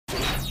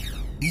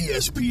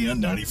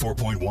ESPN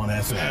 94.1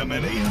 FM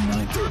and AM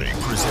 930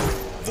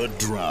 present The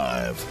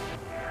Drive.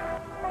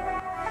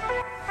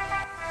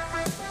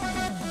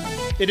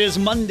 It is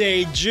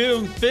Monday,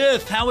 June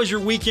 5th. How was your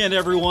weekend,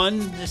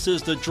 everyone? This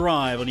is The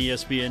Drive on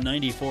ESPN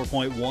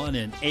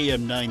 94.1 and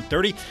AM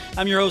 930.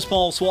 I'm your host,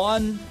 Paul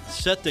Swann,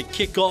 set to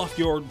kick off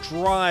your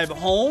drive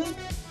home.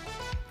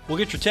 We'll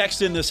get your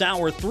text in this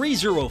hour,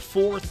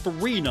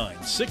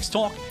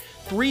 304-396-TALK,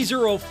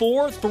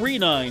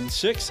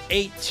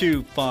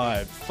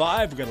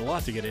 304-396-8255. We've got a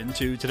lot to get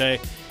into today.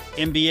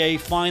 NBA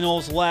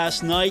Finals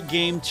last night.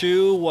 Game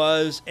 2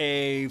 was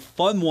a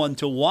fun one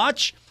to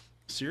watch.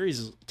 Series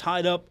is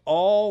tied up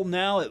all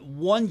now at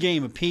one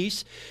game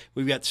apiece.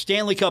 We've got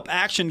Stanley Cup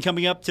action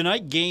coming up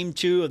tonight. Game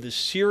 2 of the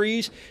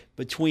series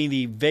between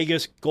the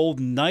Vegas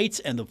Golden Knights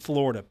and the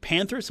Florida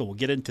Panthers. So we'll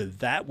get into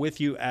that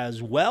with you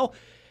as well.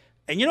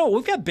 And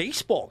we've got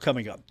baseball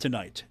coming up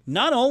tonight.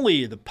 Not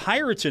only the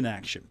Pirates in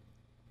action,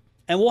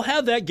 and we'll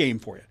have that game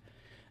for you.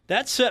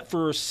 That's set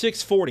for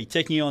 6:40,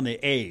 taking on the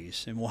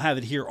A's, and we'll have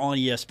it here on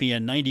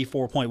ESPN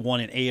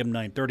 94.1 and AM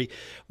 930.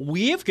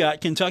 We've got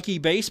Kentucky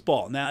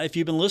baseball. Now, if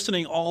you've been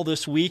listening all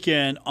this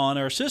weekend on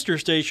our sister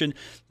station,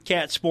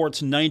 Cat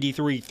Sports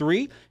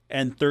 93.3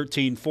 and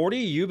 1340,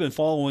 you've been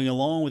following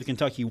along with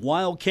Kentucky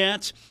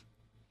Wildcats.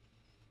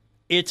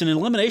 It's an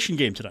elimination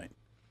game tonight.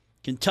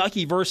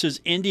 Kentucky versus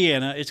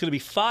Indiana. It's going to be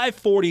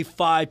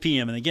 5:45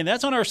 p.m. And again,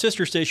 that's on our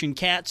sister station,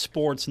 Cat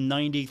Sports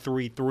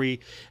 93.3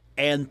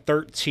 and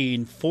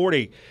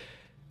 1340.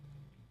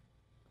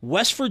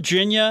 West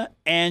Virginia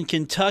and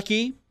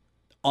Kentucky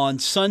on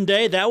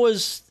Sunday. That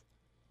was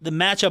the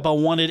matchup I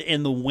wanted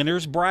in the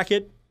winner's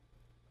bracket.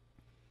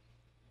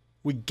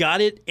 We got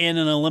it in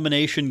an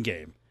elimination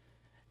game.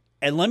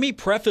 And let me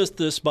preface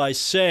this by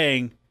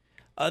saying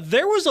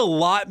there was a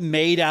lot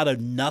made out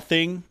of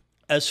nothing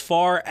as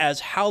far as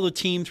how the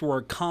teams were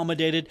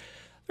accommodated.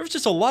 There was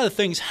just a lot of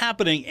things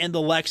happening in the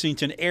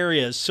Lexington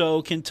area,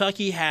 so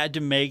Kentucky had to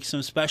make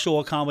some special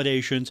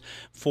accommodations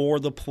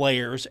for the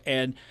players,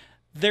 and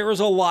there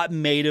was a lot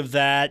made of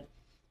that.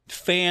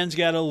 Fans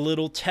got a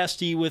little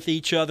testy with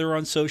each other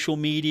on social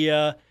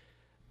media.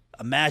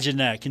 Imagine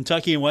that,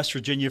 Kentucky and West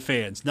Virginia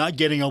fans not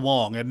getting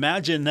along.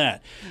 Imagine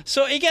that.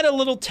 So it got a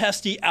little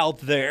testy out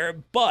there,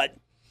 but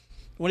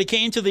when it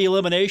came to the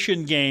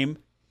elimination game,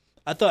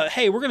 I thought,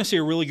 hey, we're going to see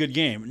a really good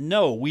game.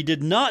 No, we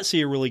did not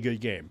see a really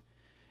good game.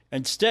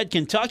 Instead,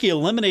 Kentucky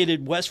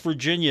eliminated West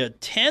Virginia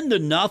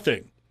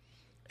 10-0.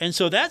 And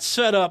so that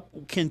set up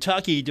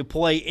Kentucky to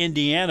play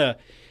Indiana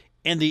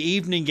in the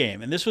evening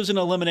game. And this was an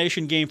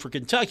elimination game for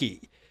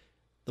Kentucky.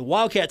 The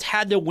Wildcats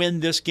had to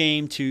win this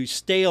game to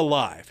stay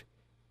alive.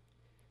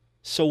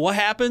 So what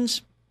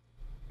happens?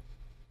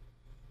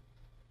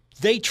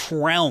 They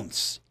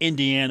trounce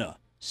Indiana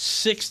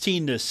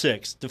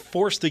 16-6 to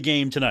force the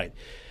game tonight.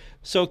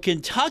 So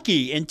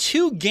Kentucky, in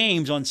 2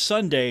 games on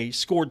Sunday,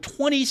 scored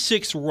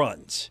 26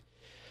 runs.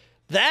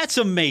 That's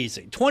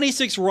amazing.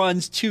 26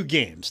 runs, 2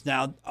 games.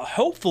 Now,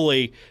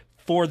 hopefully,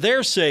 for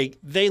their sake,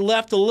 they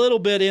left a little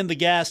bit in the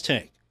gas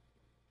tank.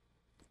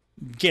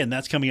 Again,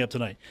 that's coming up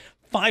tonight.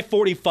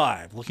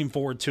 5:45. Looking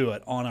forward to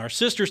it on our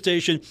sister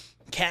station,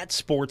 Cat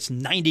Sports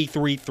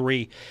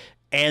 93.3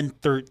 and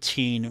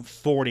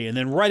 1340. And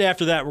then right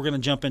after that, we're going to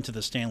jump into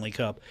the Stanley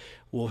Cup.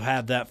 We'll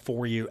have that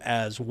for you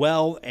as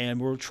well,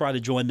 and we'll try to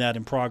join that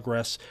in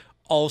progress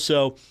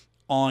also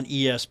on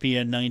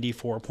ESPN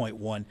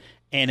 94.1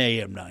 and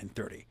AM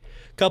 930.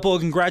 Couple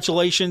of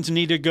congratulations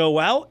need to go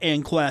out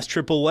in Class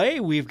AAA.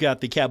 We've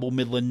got the Cabell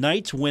Midland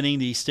Knights winning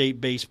the state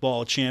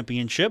baseball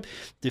championship,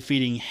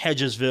 defeating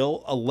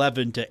Hedgesville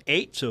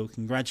 11-8. So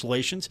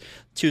congratulations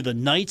to the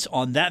Knights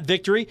on that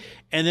victory.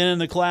 And then in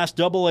the Class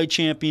AA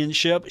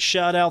championship,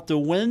 shout out to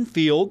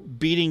Winfield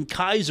beating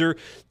Kaiser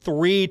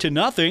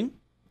 3-0.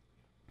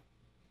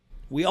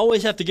 We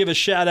always have to give a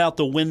shout out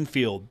to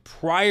Winfield.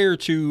 Prior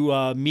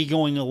to me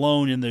going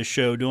alone in this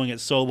show, doing it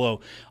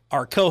solo,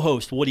 our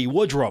co-host, Woody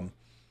Woodrum,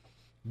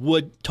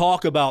 would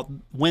talk about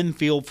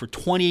Winfield for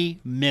 20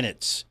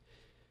 minutes.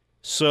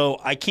 So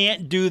I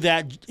can't do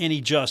that any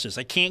justice.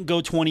 I can't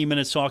go 20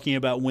 minutes talking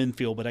about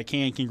Winfield, but I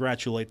can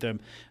congratulate them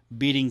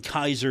beating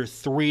Kaiser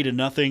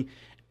 3-0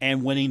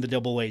 and winning the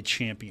AA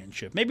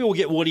championship. Maybe we'll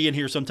get Woody in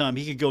here sometime.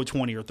 He could go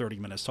 20 or 30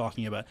 minutes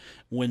talking about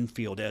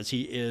Winfield, as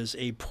he is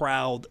a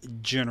proud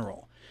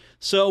general.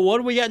 So what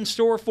do we got in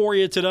store for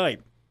you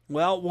tonight?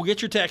 Well, we'll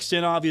get your text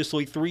in,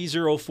 obviously,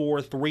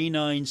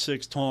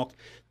 304-396-TALK,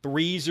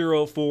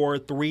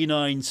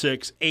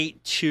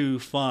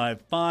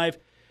 304-396-8255.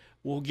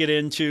 We'll get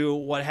into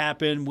what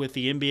happened with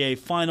the NBA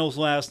Finals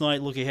last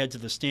night, look ahead to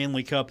the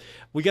Stanley Cup.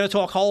 We got to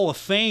talk Hall of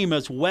Fame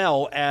as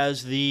well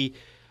as the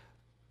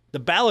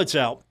ballot's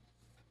out.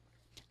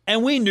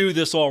 And we knew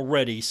this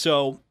already.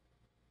 So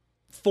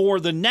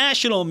for the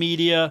national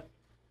media,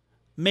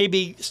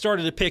 maybe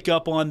started to pick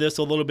up on this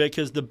a little bit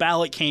because the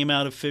ballot came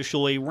out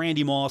officially.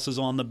 Randy Moss is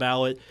on the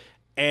ballot,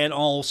 and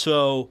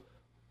also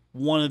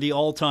one of the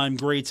all-time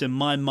greats in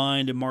my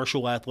mind in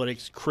martial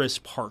athletics, Chris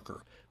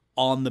Parker,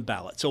 on the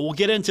ballot. So we'll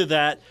get into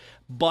that,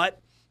 but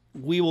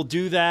we will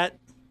do that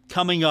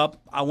coming up.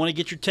 I want to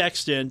get your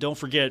text in. Don't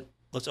forget,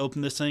 let's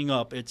open this thing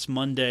up. It's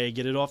Monday.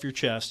 Get it off your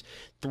chest.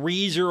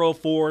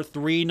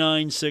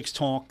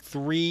 304-396-TALK,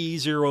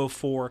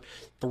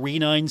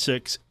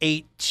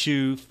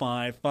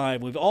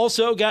 304-396-8255. We've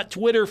also got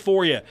Twitter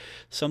for you.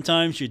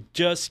 Sometimes you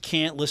just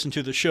can't listen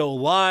to the show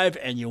live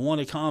and you want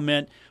to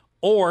comment,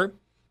 or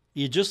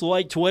you just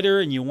like Twitter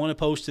and you want to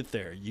post it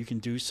there. You can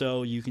do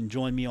so. You can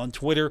join me on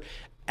Twitter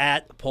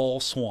at Paul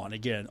Swann.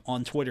 Again,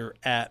 on Twitter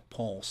at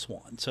Paul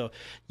Swann. So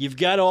you've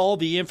got all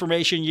the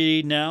information you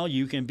need now.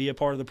 You can be a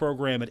part of the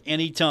program at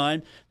any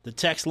time. The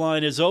text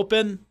line is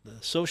open. The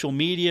social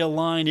media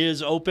line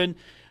is open.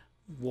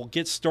 We'll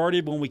get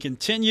started when we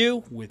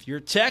continue with your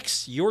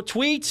texts, your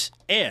tweets,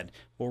 and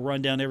we'll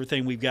run down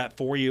everything we've got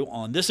for you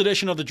on this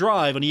edition of The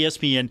Drive on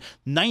ESPN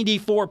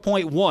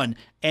 94.1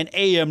 and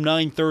AM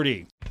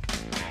 930.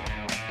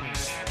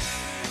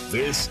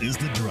 This is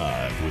The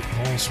Drive with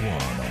Paul Swann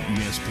on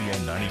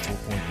ESPN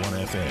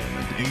 94.1 FM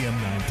and AM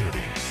 930.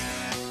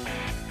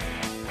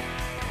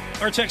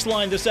 Our text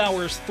line this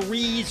hour is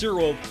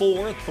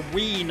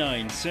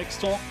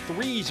 304-396-TALK,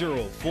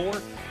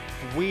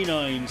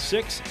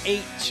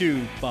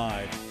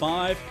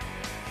 304-396-8255.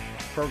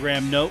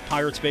 Program note,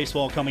 Pirates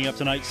baseball coming up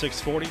tonight,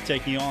 6:40,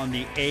 taking on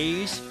the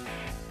A's.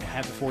 We'll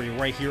have it for you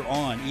right here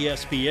on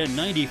ESPN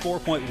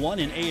 94.1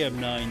 and AM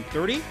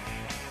 930.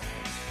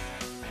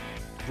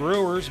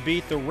 Brewers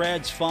beat the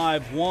Reds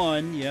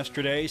 5-1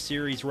 yesterday.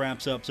 Series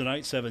wraps up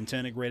tonight,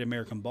 7:10 at Great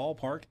American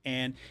Ballpark.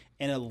 And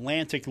in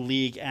Atlantic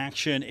League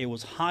action, it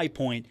was High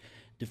Point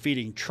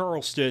defeating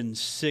Charleston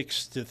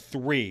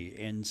 6-3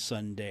 in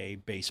Sunday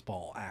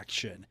baseball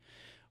action.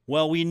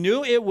 Well, we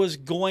knew it was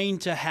going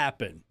to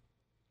happen.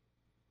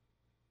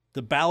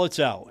 The ballot's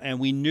out, and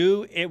we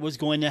knew it was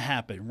going to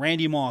happen.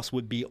 Randy Moss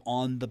would be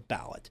on the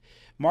ballot.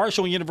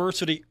 Marshall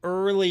University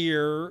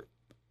earlier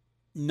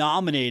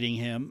nominating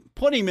him,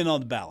 putting him in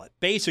on the ballot.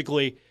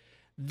 Basically,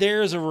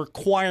 there's a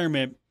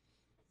requirement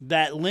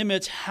that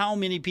limits how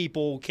many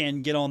people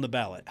can get on the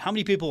ballot, how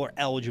many people are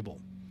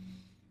eligible.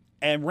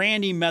 And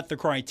Randy met the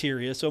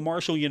criteria, so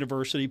Marshall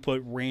University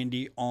put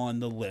Randy on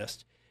the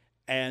list,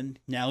 and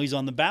now he's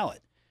on the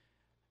ballot.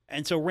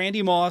 And so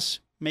Randy Moss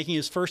making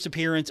his first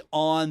appearance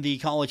on the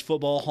College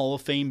Football Hall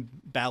of Fame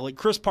ballot.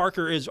 Chris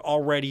Parker is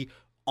already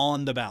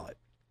on the ballot.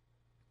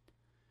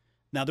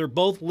 Now, they're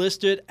both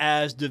listed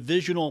as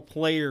divisional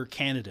player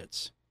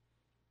candidates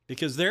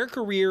because their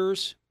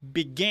careers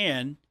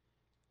began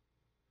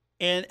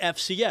in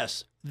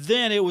FCS.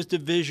 Then it was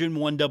Division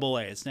I AA.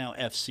 It's now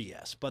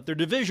FCS, but they're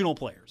divisional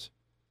players.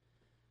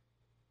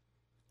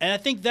 And I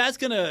think that's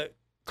going to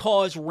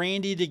cause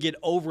Randy to get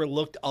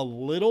overlooked a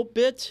little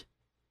bit.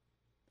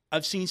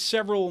 I've seen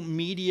several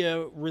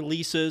media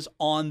releases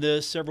on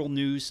this, several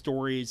news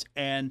stories,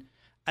 and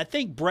I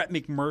think Brett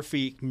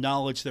McMurphy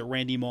acknowledged that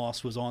Randy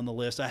Moss was on the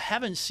list. I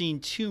haven't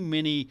seen too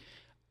many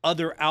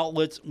other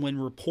outlets when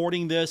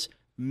reporting this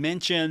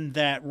mention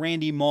that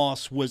Randy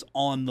Moss was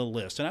on the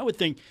list. And I would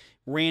think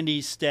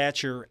Randy's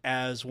stature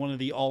as one of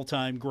the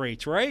all-time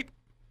greats, right,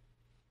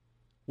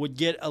 would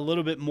get a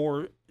little bit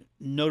more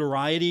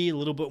notoriety, a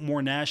little bit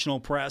more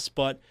national press,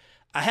 but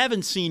I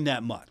haven't seen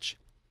that much.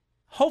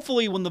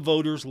 Hopefully when the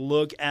voters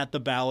look at the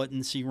ballot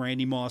and see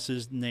Randy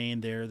Moss's name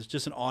there, there's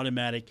just an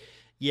automatic,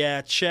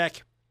 yeah,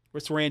 check.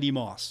 It's Randy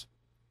Moss.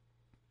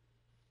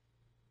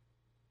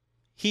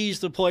 He's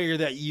the player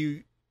that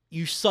you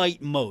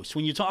cite most.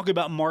 When you talk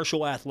about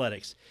Marshall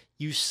athletics,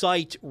 you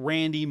cite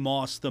Randy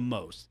Moss the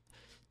most.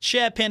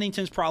 Chad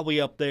Pennington's probably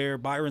up there.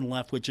 Byron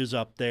Leftwich is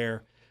up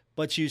there.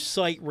 But you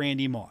cite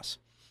Randy Moss.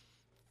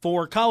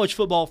 For college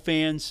football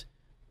fans,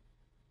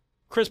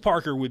 Chris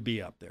Parker would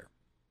be up there.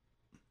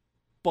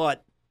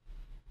 But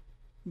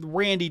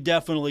Randy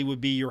definitely would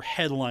be your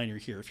headliner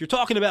here. If you're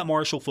talking about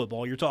Marshall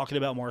football, you're talking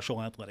about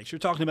Marshall athletics, you're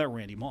talking about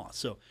Randy Moss.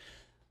 So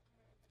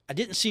I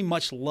didn't see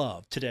much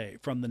love today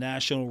from the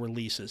national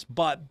releases,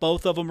 but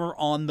both of them are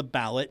on the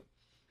ballot.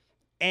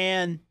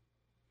 And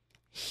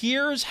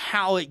here's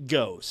how it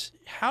goes.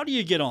 How do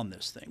you get on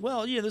this thing?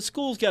 Well, yeah, the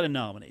school's got to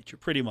nominate you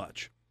pretty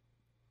much.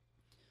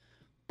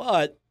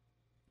 But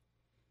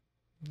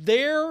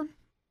and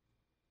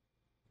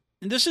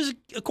this is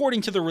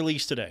according to the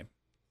release today,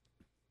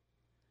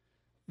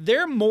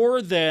 there are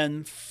more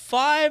than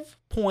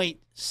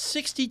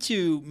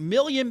 5.62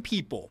 million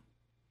people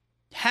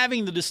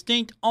having the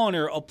distinct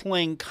honor of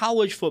playing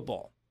college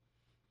football.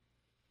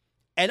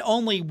 And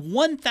only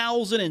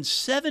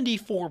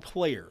 1,074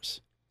 players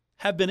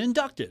have been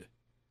inducted.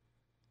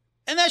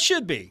 And that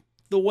should be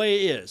the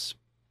way it is.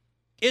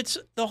 It's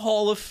the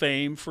Hall of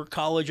Fame for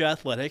college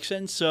athletics,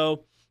 and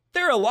so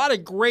there are a lot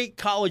of great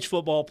college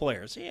football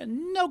players. Yeah,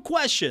 no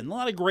question, a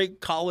lot of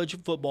great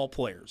college football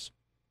players.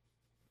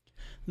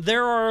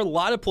 There are a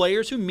lot of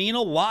players who mean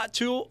a lot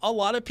to a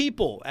lot of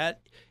people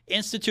at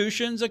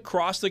institutions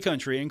across the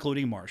country,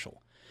 including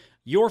Marshall.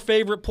 Your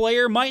favorite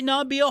player might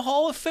not be a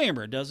Hall of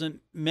Famer. It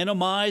doesn't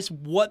minimize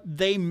what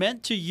they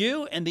meant to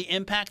you and the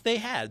impact they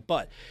had,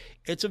 but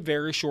it's a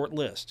very short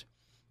list.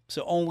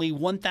 So only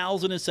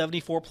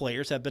 1,074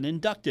 players have been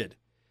inducted.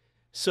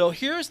 So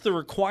here's the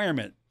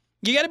requirement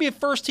You got to be a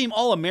first-team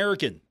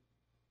All-American.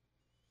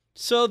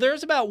 So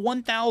there's about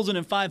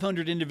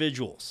 1,500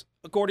 individuals,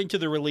 according to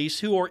the release,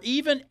 who are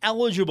even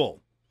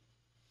eligible.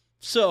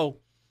 So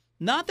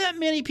not that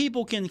many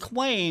people can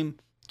claim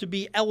to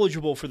be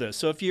eligible for this.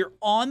 So if you're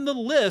on the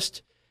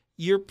list,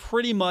 you're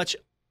pretty much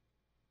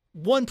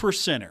one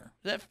percenter.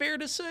 Is that fair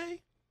to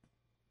say?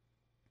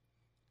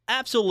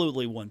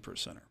 Absolutely one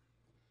percenter.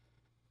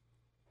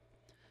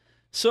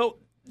 So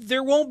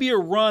there won't be a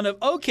run of,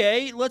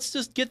 okay, let's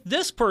just get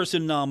this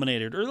person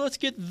nominated or let's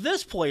get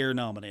this player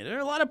nominated. There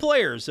are a lot of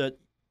players that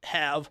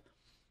have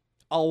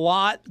a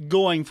lot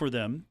going for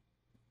them,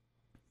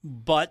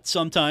 but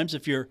sometimes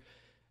if you're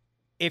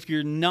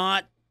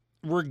not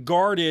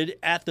regarded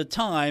at the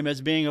time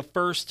as being a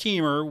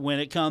first-teamer when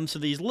it comes to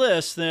these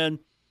lists, then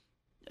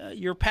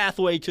your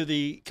pathway to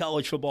the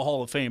College Football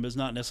Hall of Fame is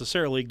not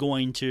necessarily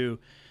going to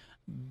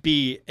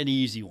be an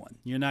easy one.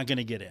 You're not going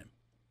to get in.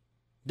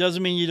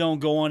 Doesn't mean you don't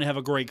go on to have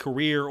a great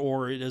career,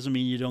 or it doesn't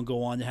mean you don't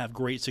go on to have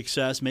great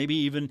success, maybe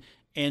even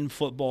in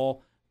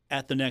football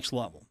at the next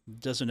level.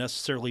 It doesn't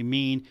necessarily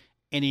mean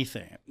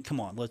anything.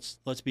 Come on,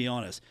 let's be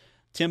honest.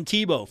 Tim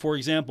Tebow, for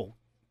example,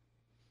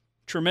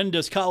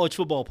 tremendous college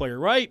football player,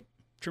 right?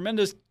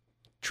 Tremendous.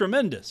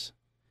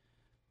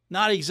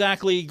 Not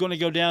exactly going to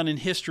go down in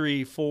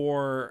history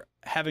for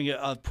having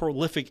a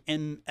prolific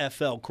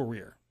NFL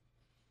career.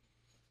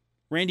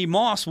 Randy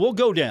Moss will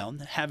go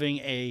down having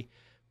a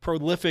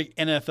prolific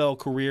NFL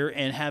career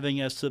and having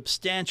a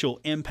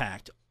substantial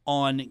impact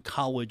on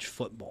college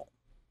football.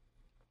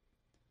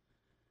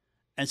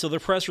 And so the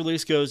press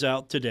release goes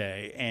out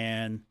today,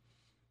 and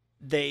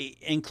they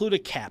include a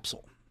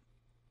capsule.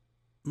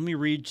 Let me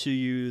read to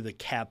you the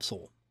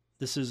capsule.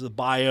 This is the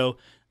bio,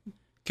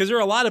 because there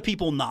are a lot of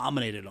people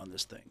nominated on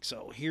this thing.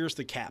 So here's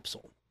the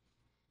capsule.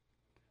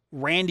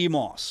 Randy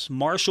Moss,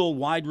 Marshall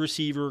wide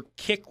receiver,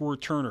 kick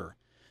returner.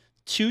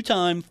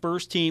 Two-time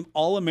first-team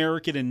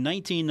All-American in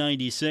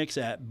 1996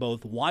 at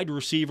both wide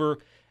receiver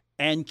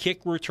and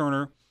kick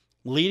returner,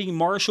 leading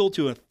Marshall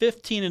to a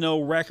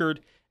 15-0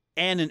 record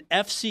and an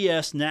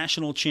FCS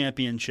national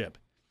championship.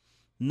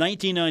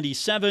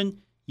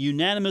 1997,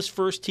 unanimous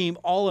first-team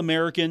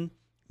All-American,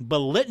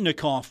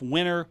 Biletnikoff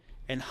winner,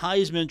 and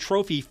Heisman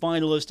Trophy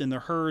finalist in the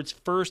Herd's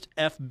first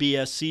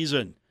FBS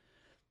season.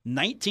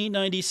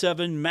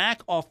 1997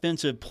 MAC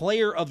Offensive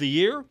Player of the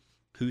Year,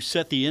 who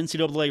set the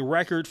NCAA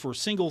record for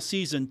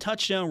single-season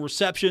touchdown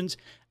receptions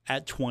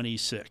at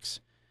 26.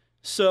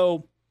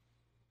 So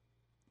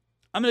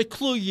I'm going to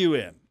clue you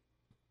in.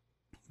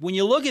 When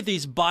you look at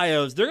these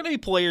bios, there are going to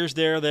be players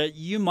there that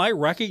you might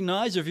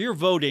recognize if you're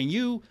voting.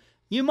 You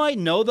might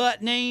know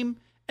that name,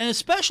 and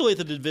especially at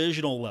the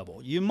divisional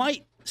level. You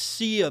might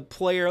see a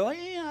player like,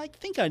 yeah, I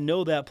think I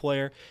know that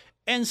player.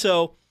 And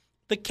so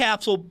the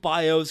capsule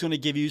bio is going to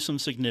give you some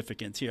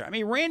significance here. I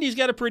mean, Randy's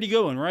got a pretty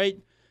good one, right?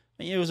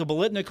 He was a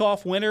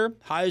Biletnikoff winner,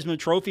 Heisman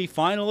Trophy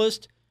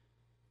finalist,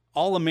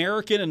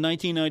 All-American in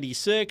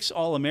 1996,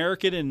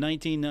 All-American in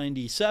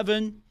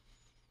 1997,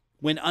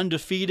 went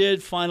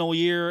undefeated final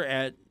year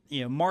at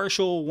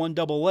Marshall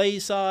 1AA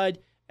side,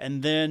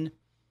 and then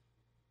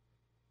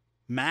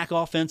MAC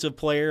Offensive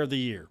Player of the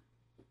Year.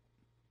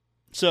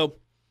 So,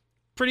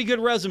 pretty good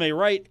resume,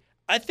 right?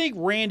 I think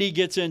Randy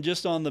gets in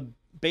just on the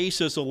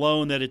basis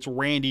alone that it's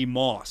Randy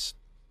Moss,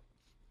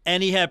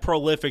 and he had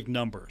prolific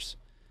numbers.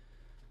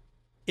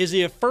 Is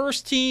he a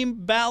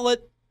first-team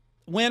ballot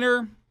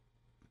winner?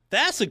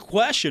 That's a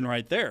question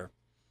right there.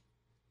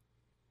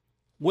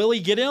 Will he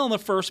get in on the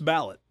first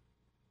ballot?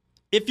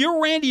 If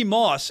you're Randy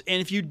Moss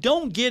and if you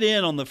don't get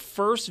in on the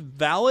first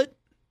ballot,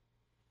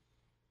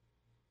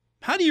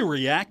 how do you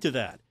react to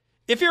that?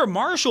 If you're a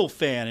Marshall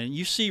fan and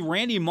you see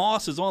Randy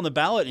Moss is on the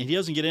ballot and he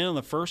doesn't get in on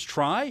the first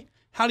try,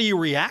 how do you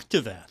react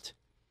to that?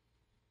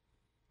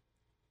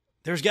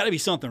 There's got to be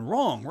something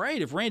wrong,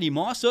 right? If Randy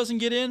Moss doesn't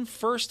get in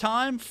first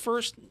time,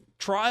 first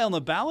try on the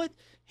ballot,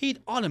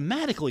 he'd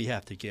automatically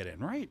have to get in,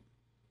 right?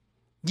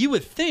 You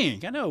would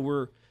think. I know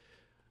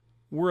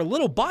we're a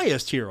little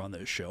biased here on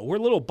this show. We're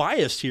a little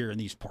biased here in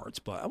these parts,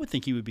 but I would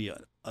think he would be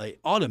an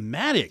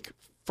automatic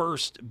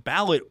first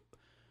ballot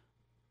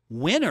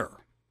winner.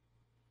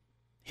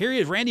 Here he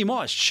is, Randy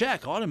Moss,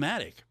 check,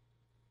 automatic.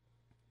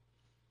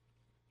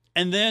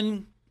 And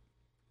then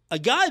a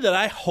guy that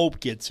I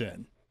hope gets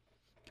in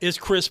is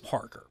Chris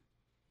Parker.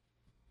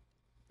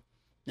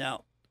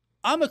 Now,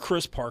 I'm a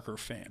Chris Parker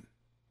fan.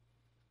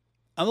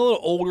 I'm a little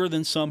older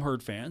than some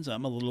Herd fans.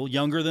 I'm a little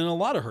younger than a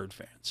lot of Herd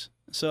fans.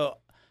 So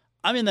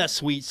I'm in that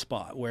sweet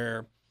spot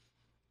where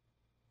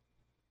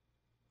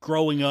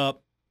growing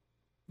up,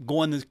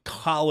 going to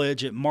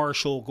college at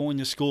Marshall, going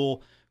to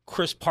school,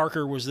 Chris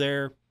Parker was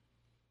there.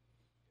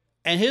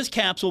 And his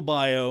capsule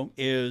bio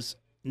is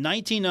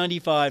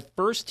 1995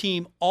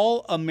 first-team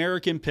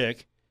All-American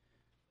pick,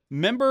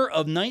 member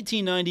of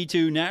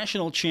 1992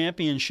 National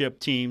Championship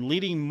team,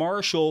 leading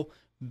Marshall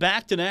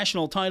back to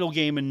national title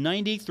game in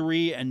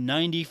 93 and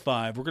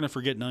 95. We're going to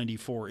forget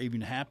 94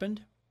 even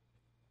happened.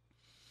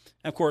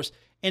 Of course,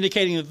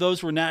 indicating that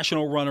those were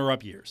national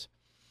runner-up years.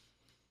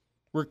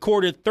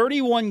 Recorded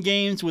 31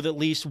 games with at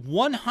least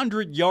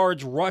 100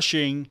 yards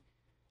rushing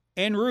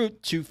en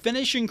route to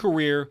finishing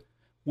career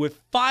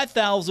with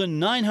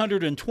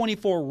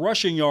 5,924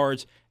 rushing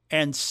yards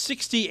and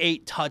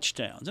 68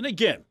 touchdowns. And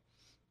again,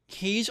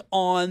 he's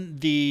on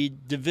the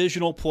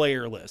divisional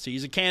player list.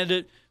 He's a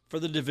candidate for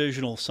the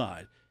divisional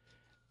side,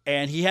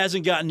 and he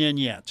hasn't gotten in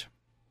yet.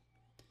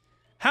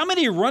 How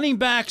many running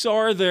backs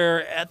are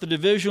there at the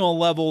divisional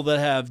level that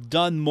have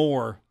done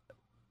more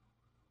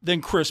than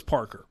Chris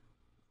Parker?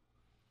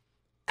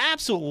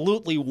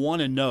 Absolutely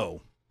want to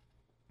know.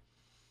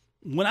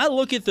 When I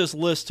look at this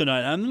list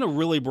tonight, I'm going to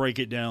really break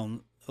it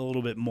down a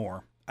little bit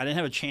more. I didn't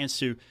have a chance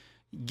to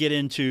get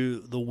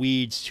into the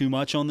weeds too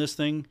much on this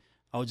thing.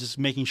 I was just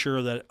making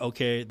sure that,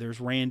 okay, there's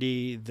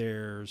Randy,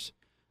 there's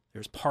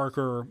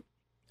Parker.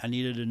 I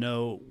needed to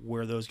know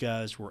where those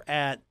guys were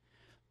at.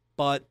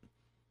 But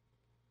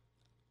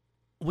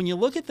when you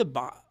look at the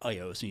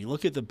bios and you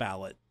look at the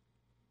ballot,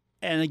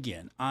 and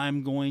again,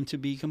 I'm going to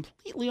be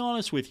completely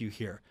honest with you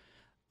here.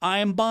 I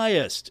am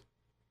biased.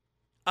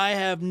 I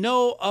have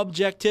no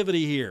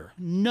objectivity here.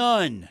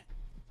 None.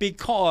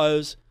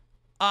 Because,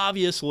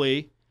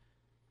 obviously,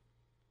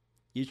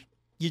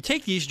 you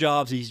take these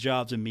jobs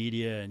in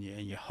media, and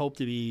you hope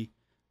to be,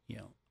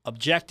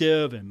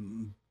 objective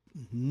and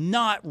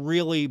not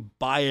really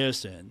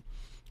biased, and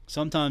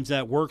sometimes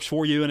that works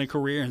for you in a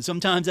career, and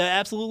sometimes that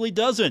absolutely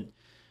doesn't.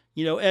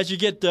 As you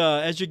get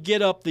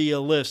up the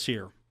list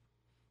here,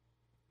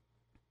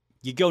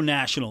 you go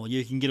national,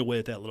 you can get away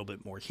with that a little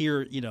bit more.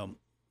 Here, no,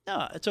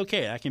 it's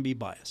okay. I can be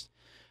biased.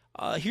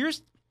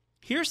 Here's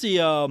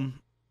the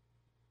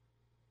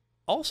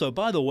also,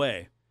 by the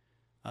way,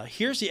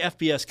 here's the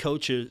FBS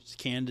coaches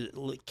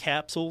candidate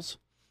capsules.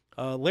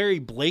 Larry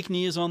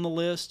Blakeney is on the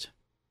list.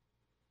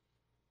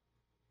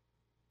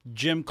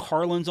 Jim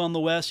Carlin's on the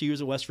West. He was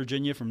at West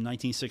Virginia from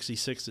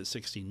 1966 to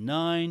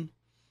 69.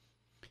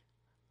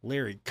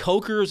 Larry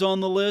Coker's on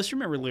the list. You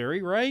remember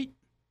Larry, right?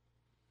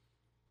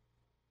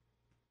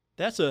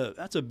 That's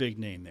a big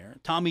name there.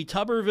 Tommy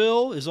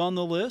Tuberville is on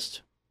the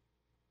list.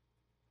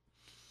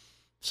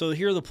 So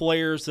here are the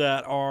players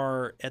that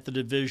are at the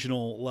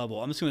divisional level.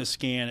 I'm just going to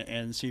scan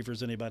and see if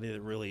there's anybody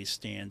that really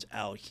stands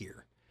out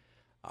here.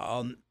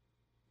 And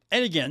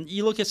again,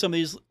 you look at some of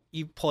these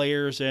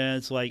players, and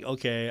it's like,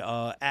 okay,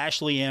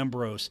 Ashley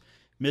Ambrose,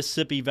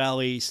 Mississippi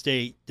Valley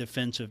State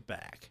defensive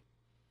back.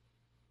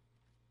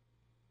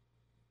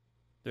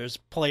 There's a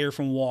player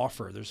from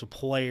Wofford. There's a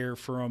player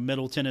from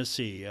Middle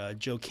Tennessee,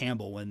 Joe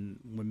Campbell, when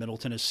Middle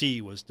Tennessee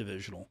was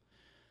divisional.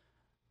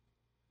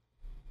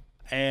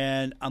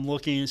 And I'm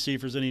looking to see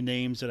if there's any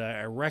names that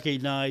I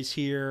recognize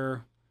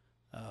here.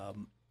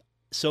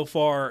 So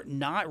far,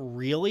 not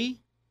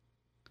really.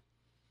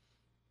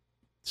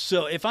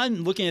 So if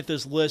I'm looking at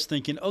this list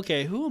thinking,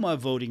 okay, who am I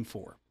voting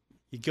for?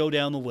 You go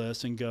down the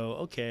list and go,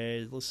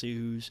 okay, let's see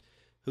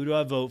who do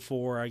I vote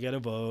for? I got to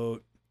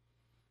vote.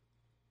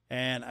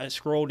 And I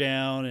scroll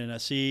down and I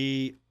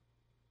see,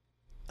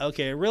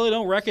 okay, I really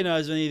don't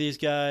recognize any of these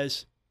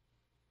guys.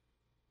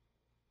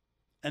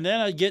 And then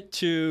I get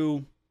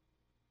to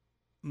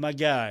my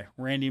guy,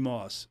 Randy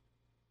Moss.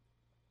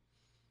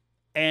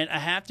 And I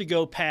have to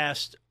go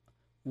past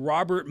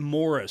Robert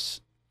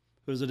Morris,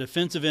 who was a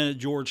defensive end at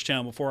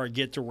Georgetown, before I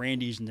get to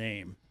Randy's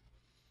name.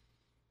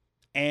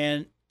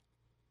 And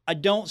I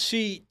don't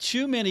see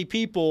too many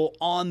people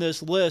on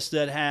this list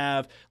that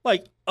have,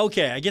 like,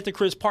 okay, I get to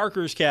Chris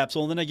Parker's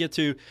capsule, and then I get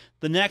to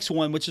the next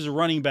one, which is a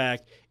running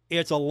back.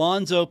 It's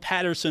Alonzo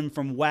Patterson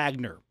from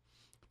Wagner.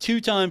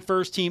 Two-time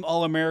first-team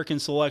All-American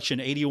selection,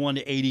 81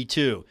 to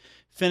 82.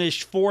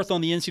 Finished fourth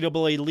on the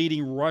NCAA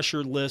leading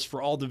rusher list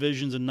for all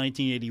divisions in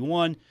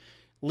 1981.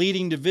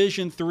 Leading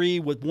Division III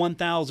with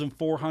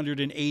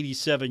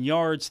 1,487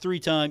 yards.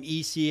 Three-time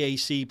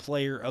ECAC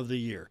Player of the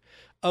Year.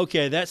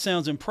 Okay, that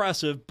sounds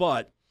impressive,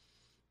 but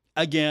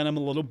again, I'm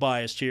a little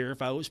biased here.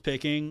 If I was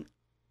picking,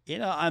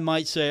 I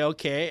might say,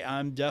 okay,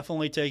 I'm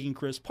definitely taking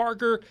Chris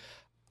Parker.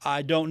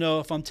 I don't know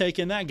if I'm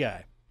taking that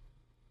guy.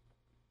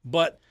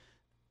 But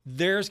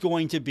there's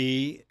going to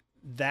be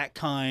that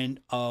kind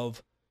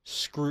of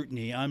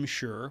scrutiny, I'm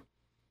sure.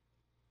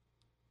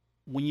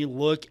 When you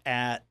look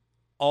at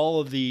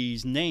all of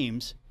these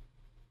names,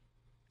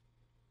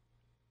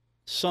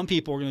 some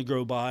people are going to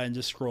go by and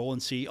just scroll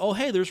and see, oh,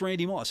 hey, there's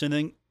Randy Moss,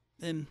 and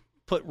then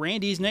put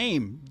Randy's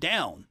name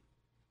down.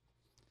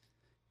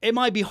 It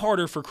might be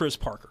harder for Chris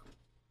Parker.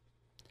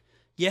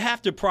 You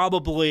have to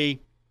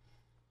probably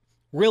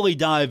really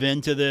dive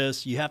into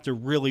this. You have to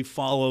really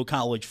follow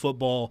college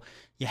football.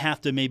 You have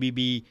to maybe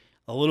be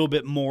a little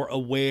bit more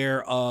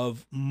aware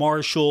of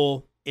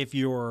Marshall if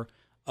you're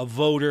a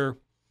voter.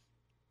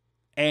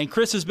 And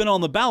Chris has been on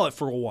the ballot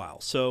for a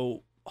while,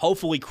 so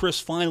hopefully Chris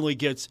finally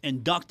gets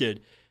inducted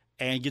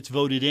and gets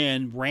voted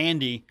in.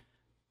 Randy,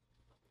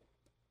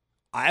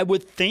 I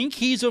would think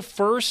he's a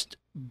first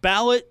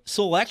ballot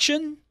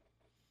selection.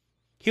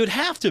 He would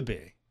have to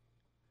be,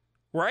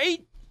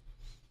 right?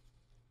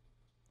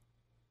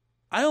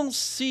 I don't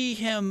see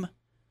him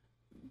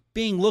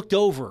being looked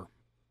over.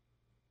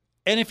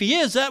 And if he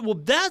is,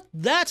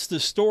 that's the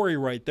story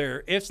right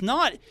there. It's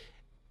not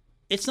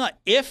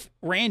if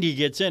Randy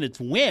gets in, it's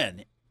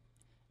when.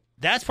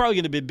 that's probably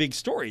going to be a big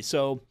story.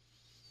 So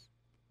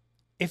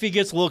if he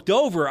gets looked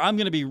over, I'm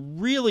going to be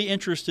really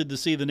interested to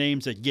see the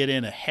names that get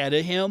in ahead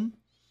of him.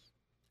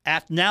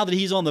 Now that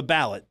he's on the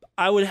ballot,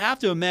 I would have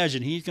to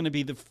imagine he's going to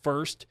be the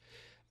first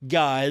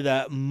guy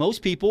that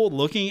most people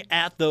looking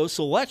at those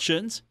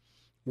selections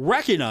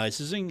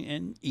recognizes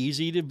and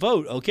easy to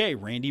vote. Okay,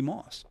 Randy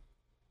Moss.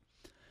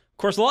 Of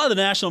course, a lot of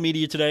the national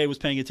media today was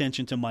paying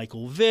attention to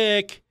Michael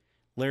Vick,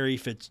 Larry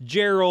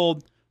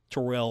Fitzgerald,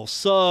 Terrell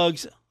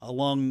Suggs,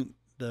 along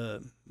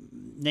the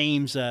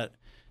names that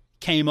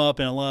came up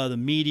in a lot of the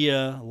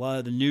media, a lot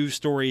of the news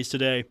stories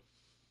today.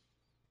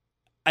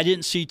 I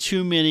didn't see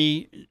too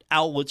many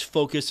outlets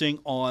focusing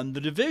on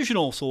the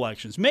divisional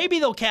selections. Maybe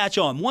they'll catch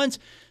on. Once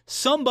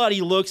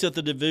somebody looks at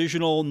the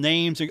divisional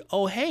names and,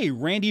 oh, hey,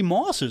 Randy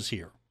Moss is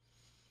here.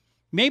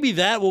 Maybe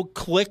that will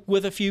click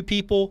with a few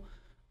people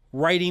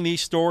writing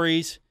these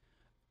stories.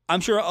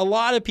 I'm sure a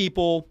lot of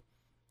people,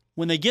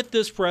 when they get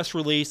this press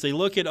release, they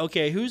look at,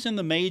 okay, who's in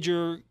the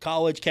major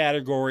college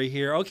category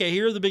here? Okay,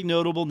 here are the big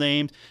notable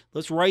names.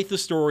 Let's write the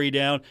story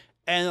down.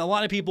 And a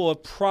lot of people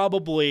have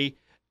probably,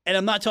 and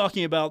I'm not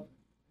talking about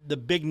the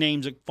big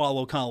names that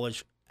follow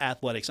college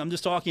athletics. I'm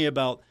just talking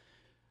about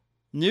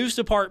news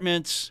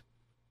departments,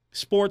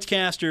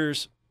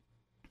 sportscasters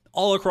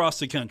all across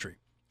the country.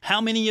 How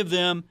many of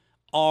them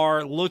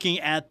are looking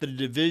at the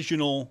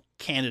divisional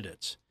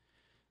candidates?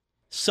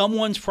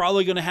 Someone's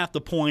probably going to have to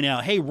point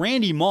out, hey,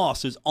 Randy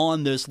Moss is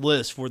on this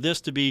list for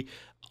this to be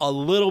a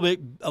little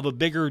bit of a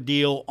bigger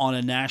deal on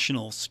a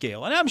national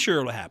scale. And I'm sure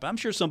it'll happen. I'm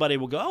sure somebody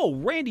will go, oh,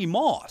 Randy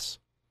Moss.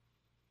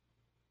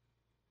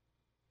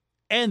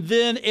 And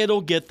then it'll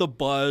get the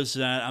buzz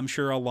that I'm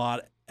sure a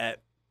lot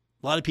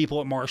of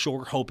people at Marshall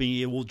are hoping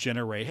it will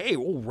generate. Hey,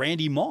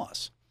 Randy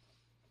Moss,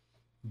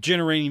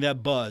 generating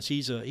that buzz.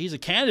 He's a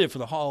candidate for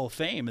the Hall of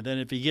Fame. And then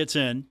if he gets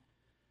in,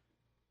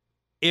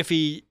 if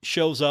he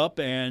shows up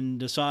and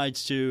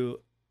decides to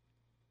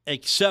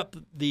accept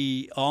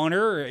the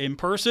honor in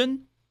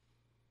person,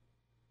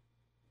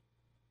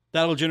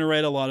 that'll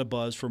generate a lot of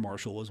buzz for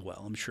Marshall as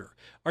well, I'm sure.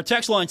 Our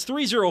text line's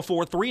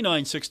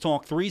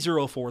 304-396-TALK,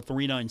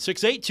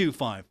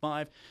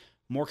 304-396-8255.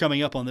 More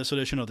coming up on this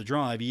edition of The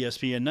Drive,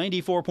 ESPN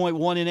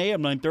 94.1 and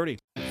AM 930.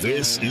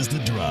 This is The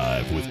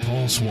Drive with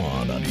Paul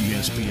Swann on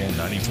ESPN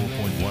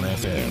 94.1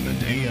 FM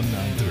and AM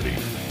 930.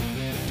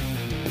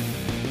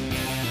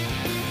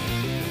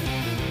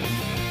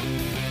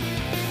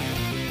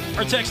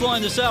 Our text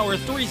line this hour,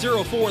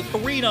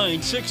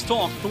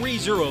 304-396-TALK,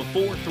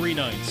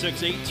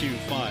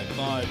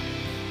 304-396-8255.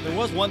 There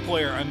was one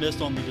player I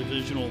missed on the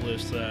divisional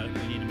list that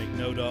we need to make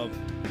note of.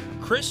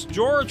 Chris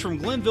George from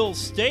Glenville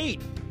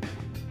State,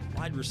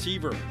 wide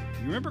receiver.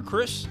 You remember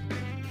Chris?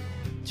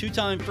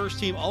 Two-time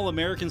first-team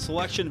All-American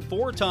selection,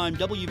 four-time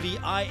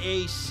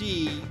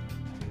WVIAC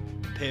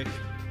pick.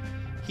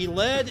 He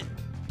led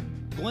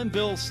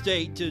Glenville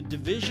State to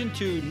Division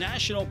II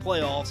national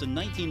playoffs in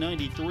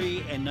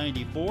 1993 and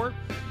 94.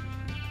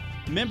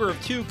 Member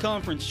of two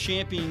conference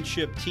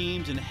championship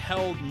teams and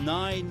held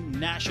 9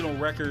 national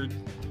records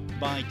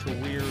by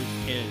career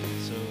end.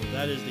 So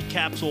that is the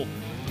capsule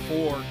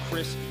for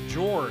Chris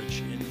George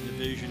in the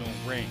divisional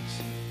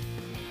ranks.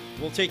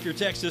 We'll take your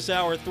text this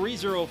hour,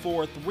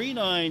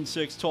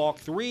 304-396-TALK,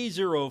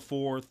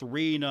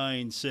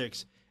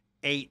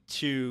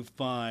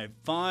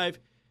 304-396-8255.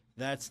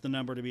 That's the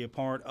number to be a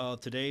part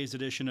of today's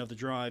edition of The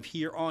Drive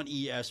here on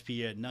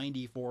ESPN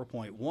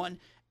 94.1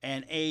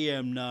 and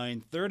AM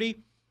 930.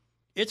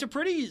 It's a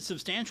pretty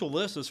substantial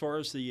list as far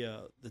as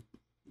the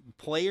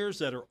players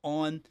that are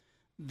on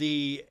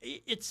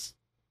it's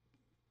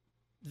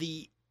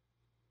the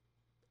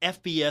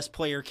FBS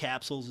player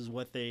capsules is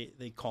what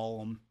they call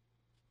them.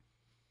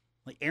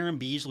 Like Aaron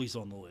Beasley's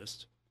on the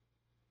list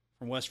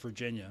from West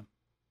Virginia.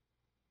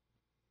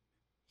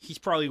 He's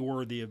probably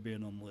worthy of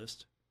being on the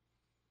list.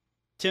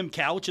 Tim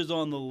Couch is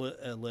on the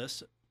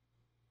list.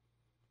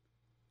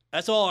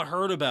 That's all I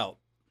heard about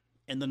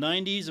in the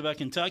 90s about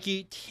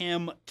Kentucky.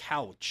 Tim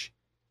Couch.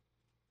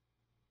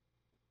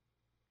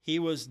 He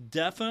was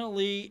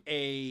definitely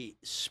a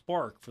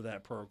spark for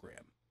that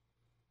program.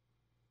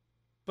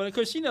 But, of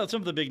course,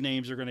 some of the big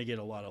names are going to get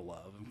a lot of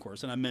love, of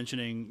course. And I'm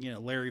mentioning,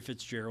 Larry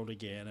Fitzgerald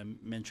again. I'm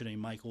mentioning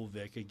Michael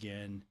Vick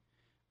again.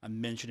 I'm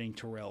mentioning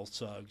Terrell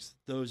Suggs.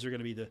 Those are going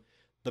to be the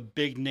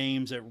big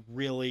names that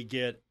really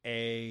get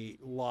a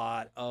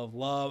lot of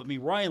love. I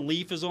mean, Ryan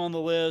Leaf is on the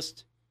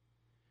list.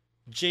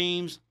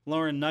 James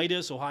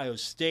Laurinaitis, Ohio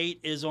State,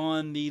 is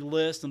on the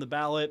list, on the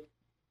ballot.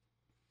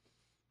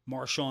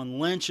 Marshawn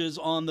Lynch is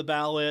on the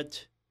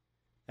ballot.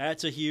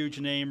 That's a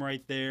huge name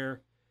right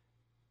there.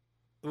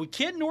 Would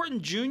Kid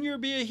Norton Jr.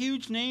 be a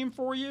huge name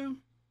for you?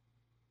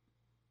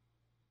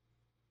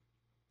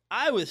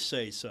 I would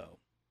say so.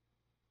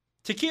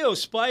 Takeo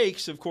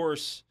Spikes, of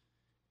course,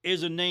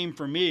 is a name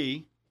for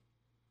me.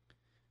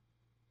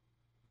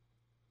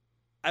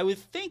 I would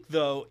think,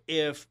 though,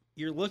 if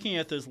you're looking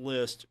at this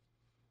list,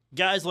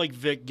 guys like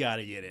Vic got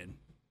to get in.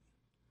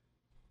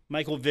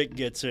 Michael Vick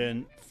gets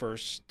in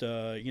first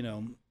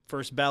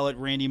First ballot,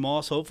 Randy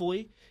Moss,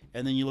 hopefully.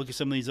 And then you look at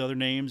some of these other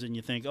names and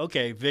you think,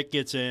 okay, Vic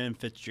gets in,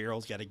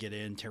 Fitzgerald's got to get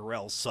in,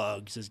 Terrell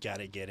Suggs has got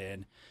to get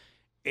in.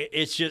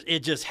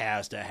 It just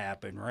has to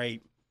happen,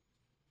 right?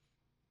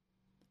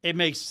 It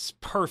makes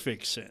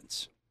perfect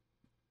sense.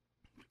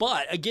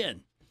 But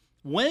again,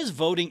 when has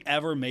voting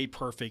ever made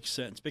perfect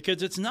sense?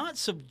 Because it's not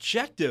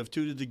subjective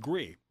to the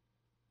degree.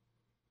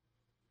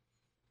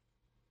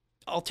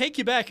 I'll take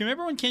you back.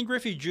 Remember when Ken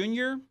Griffey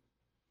Jr.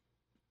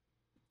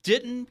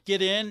 didn't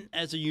get in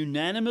as a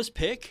unanimous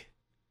pick?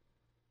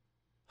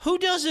 Who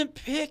doesn't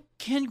pick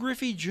Ken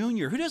Griffey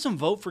Jr.? Who doesn't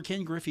vote for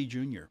Ken Griffey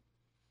Jr.?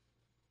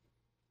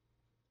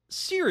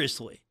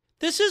 Seriously,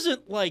 this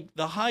isn't like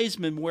the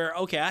Heisman where,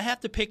 okay, I have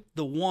to pick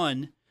the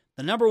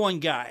number one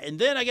guy, and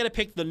then I got to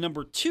pick the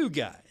number 2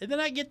 guy, and then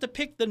I get to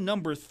pick the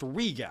number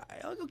 3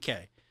 guy.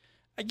 Okay,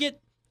 I get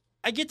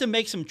to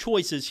make some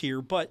choices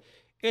here, but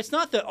it's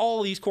not that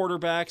all these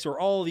quarterbacks or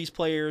all these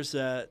players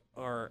that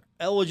are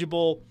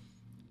eligible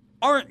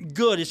aren't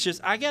good. It's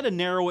just I got to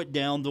narrow it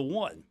down to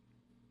one.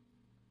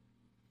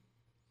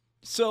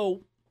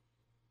 So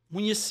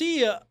when you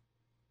see an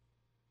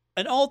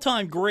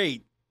all-time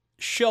great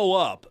show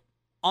up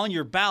on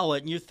your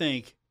ballot and you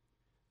think,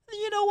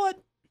 you know what?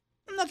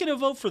 I'm not going to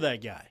vote for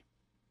that guy.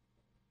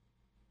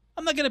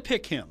 I'm not going to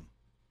pick him.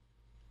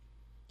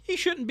 He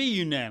shouldn't be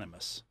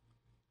unanimous.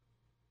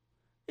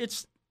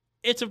 It's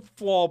a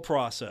flawed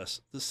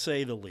process, to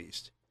say the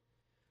least.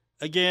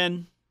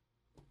 Again,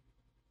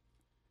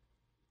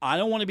 I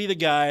don't want to be the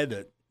guy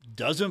that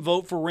doesn't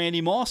vote for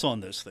Randy Moss on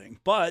this thing.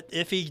 But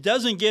if he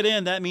doesn't get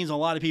in, that means a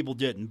lot of people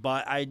didn't.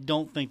 But I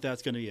don't think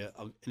that's going to be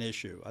an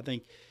issue. I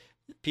think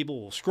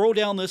people will scroll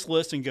down this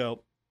list and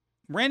go,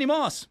 Randy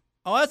Moss.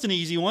 Oh, that's an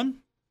easy one.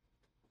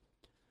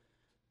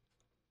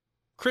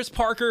 Chris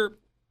Parker,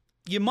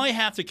 you might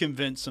have to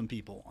convince some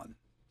people on.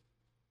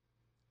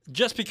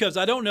 Just because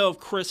I don't know if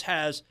Chris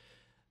has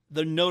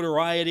the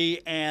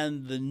notoriety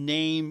and the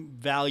name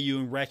value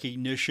and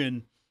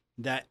recognition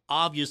that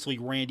obviously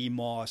Randy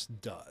Moss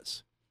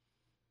does.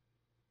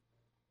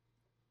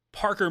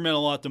 Parker meant a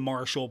lot to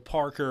Marshall.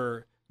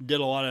 Parker did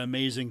a lot of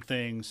amazing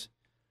things.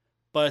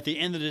 But at the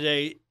end of the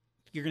day,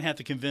 you're going to have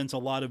to convince a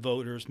lot of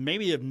voters.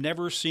 Maybe they've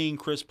never seen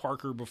Chris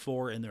Parker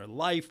before in their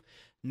life,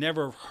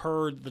 never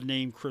heard the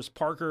name Chris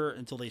Parker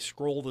until they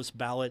scroll this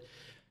ballot.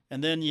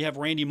 And then you have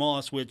Randy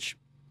Moss, which,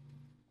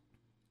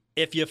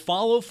 if you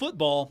follow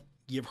football,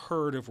 you've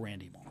heard of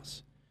Randy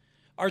Moss.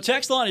 Our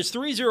text line is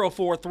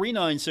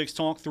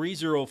 304-396-TALK,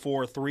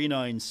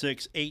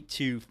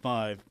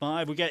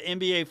 304-396-8255. We got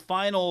NBA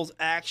Finals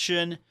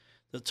action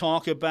to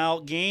talk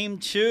about. Game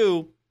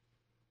 2,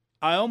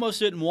 I almost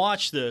didn't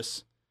watch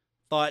this.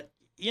 Thought,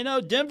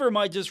 Denver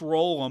might just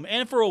roll them.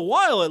 And for a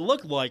while, it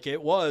looked like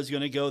it was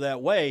going to go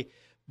that way.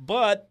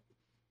 But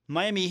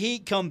Miami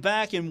Heat come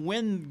back and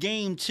win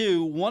Game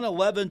 2,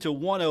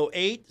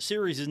 111-108.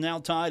 Series is now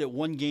tied at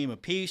 1 game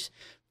apiece.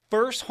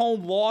 First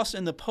home loss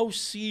in the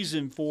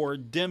postseason for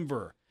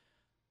Denver.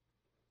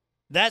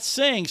 That's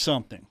saying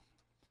something.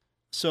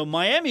 So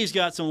Miami's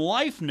got some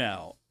life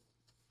now.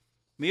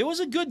 I mean, it was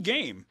a good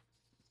game.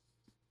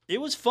 It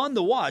was fun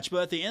to watch,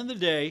 but at the end of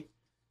the day,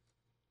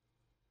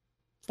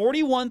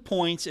 41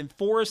 points and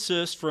 4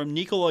 assists from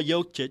Nikola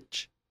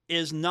Jokic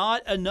is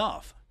not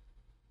enough.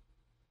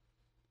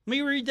 Let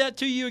me read that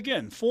to you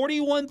again.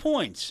 41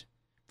 points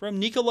from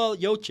Nikola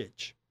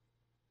Jokic.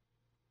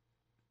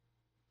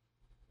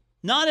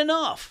 Not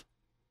enough.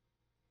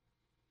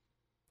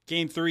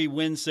 Game 3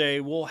 Wednesday.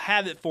 We'll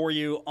have it for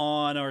you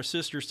on our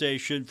sister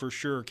station for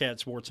sure,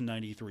 Cat Sports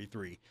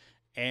 93.3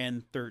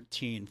 and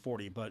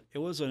 1340. But it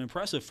was an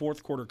impressive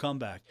fourth quarter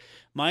comeback.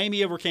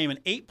 Miami overcame an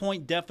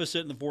 8-point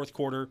deficit in the fourth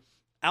quarter,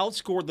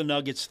 outscored the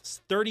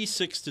Nuggets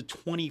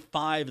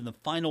 36-25 in the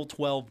final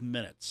 12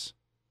 minutes.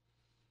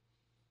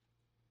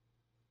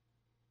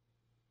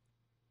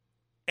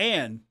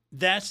 And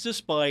that's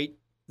despite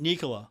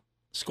Nikola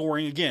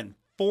scoring again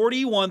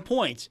 41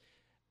 points,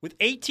 with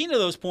 18 of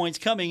those points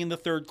coming in the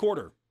third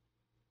quarter.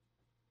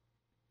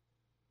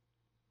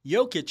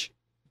 Jokic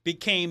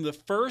became the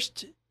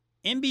first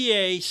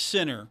NBA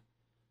center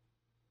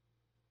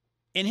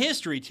in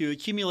history to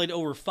accumulate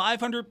over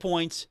 500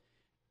 points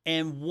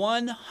and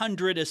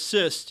 100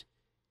 assists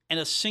in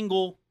a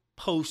single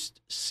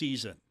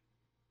postseason.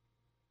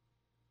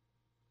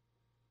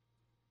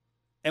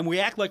 And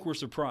we act like we're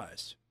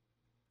surprised.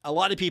 A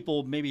lot of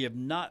people maybe have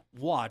not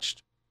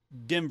watched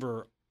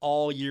Denver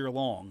all year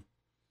long,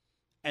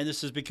 and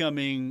this is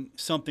becoming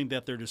something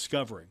that they're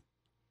discovering.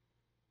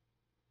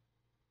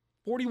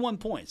 41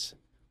 points.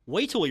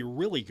 Wait till he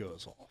really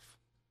goes off.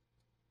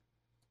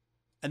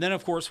 And then,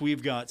 of course,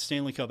 we've got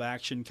Stanley Cup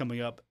action coming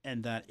up,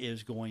 and that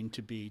is going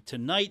to be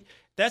tonight.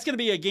 That's going to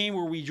be a game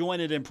where we join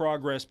it in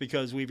progress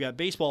because we've got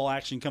baseball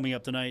action coming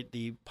up tonight.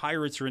 The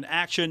Pirates are in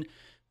action.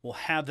 We'll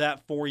have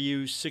that for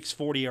you,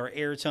 6:40 our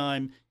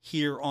airtime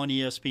here on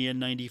ESPN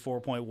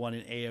 94.1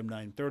 and AM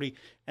 930.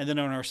 And then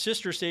on our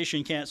sister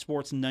station, Cat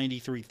Sports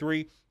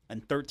 93.3 and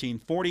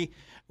 1340,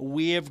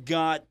 we have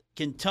got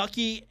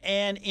Kentucky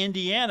and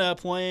Indiana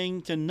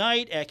playing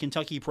tonight at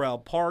Kentucky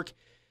Proud Park.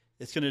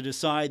 It's going to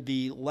decide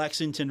the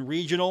Lexington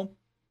Regional.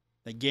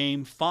 The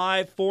game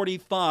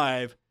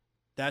 5:45.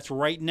 That's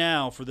right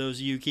now for those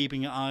of you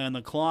keeping an eye on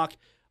the clock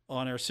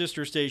on our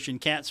sister station,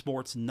 Cat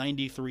Sports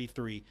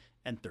 93.3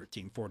 and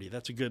 1340.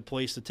 That's a good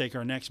place to take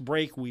our next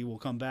break. We will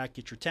come back.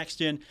 Get your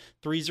text in,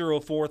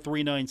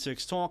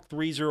 304-396-TALK,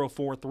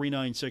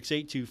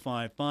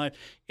 304-396-8255.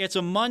 It's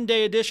a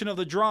Monday edition of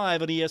The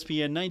Drive on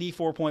ESPN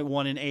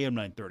 94.1 and AM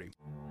 930.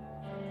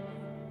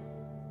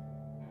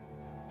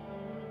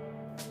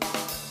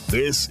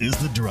 This is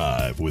The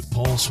Drive with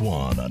Paul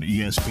Swann on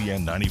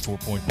ESPN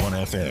 94.1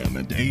 FM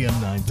and AM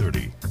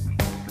 930.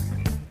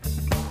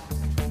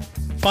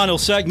 Final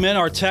segment,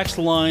 our text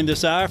line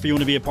this hour. If you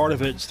want to be a part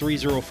of it, it's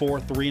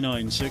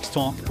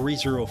 304-396-TALK,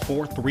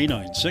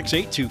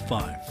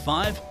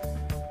 304-396-8255.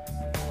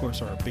 Of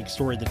course, our big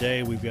story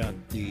today, we've got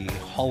the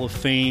Hall of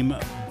Fame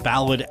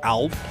ballot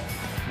out.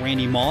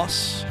 Randy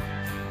Moss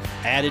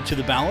added to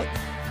the ballot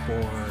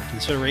for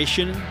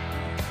consideration,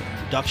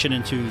 induction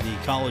into the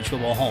College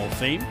Football Hall of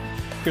Fame.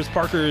 Chris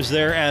Parker is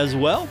there as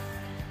well.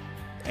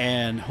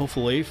 And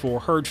hopefully for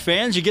Herd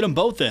fans, you get them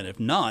both in. If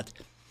not,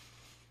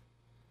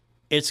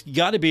 it's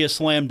got to be a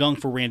slam dunk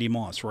for Randy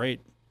Moss,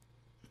 right?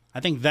 I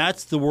think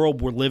that's the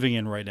world we're living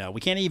in right now. We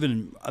can't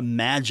even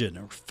imagine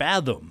or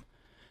fathom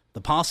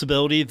the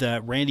possibility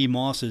that Randy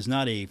Moss is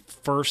not a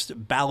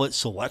first ballot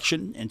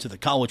selection into the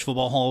College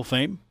Football Hall of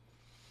Fame.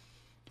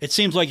 It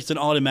seems like it's an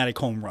automatic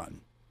home run.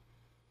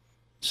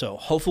 So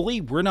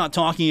hopefully we're not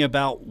talking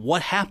about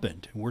what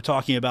happened. We're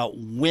talking about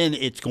when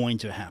it's going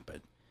to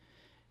happen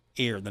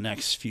here the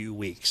next few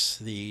weeks.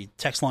 The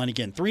text line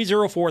again,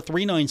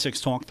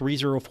 304-396-TALK,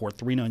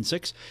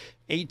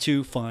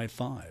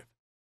 304-396-8255.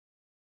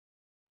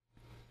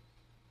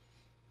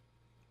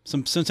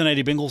 Some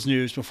Cincinnati Bengals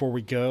news before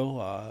we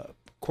go.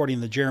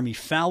 According to Jeremy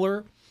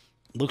Fowler,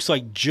 looks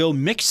like Joe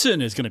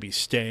Mixon is going to be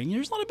staying.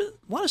 There's a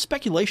lot of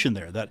speculation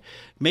there that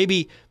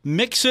maybe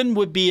Mixon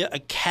would be a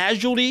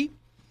casualty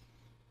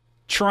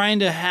trying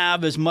to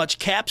have as much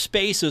cap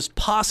space as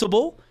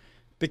possible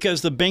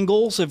because the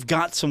Bengals have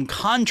got some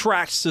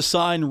contracts to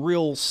sign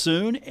real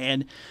soon,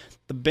 and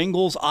the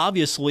Bengals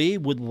obviously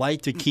would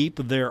like to keep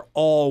their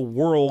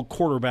all-world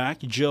quarterback,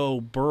 Joe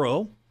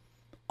Burrow,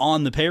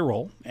 on the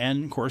payroll,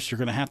 and, of course, you're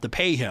going to have to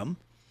pay him.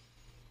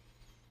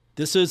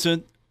 This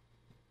isn't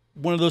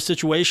one of those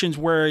situations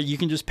where you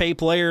can just pay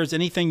players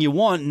anything you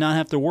want and not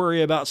have to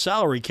worry about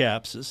salary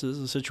caps. This is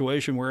a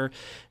situation where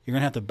you're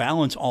going to have to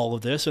balance all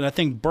of this. And I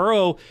think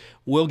Burrow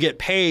will get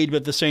paid, but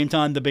at the same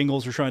time, the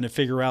Bengals are trying to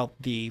figure out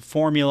the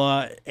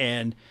formula.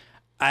 And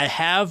I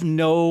have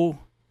no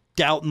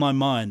doubt in my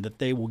mind that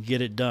they will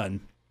get it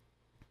done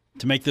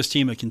to make this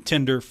team a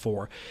contender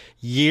for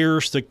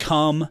years to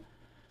come.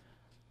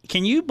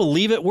 Can you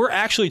believe it? We're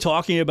actually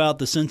talking about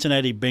the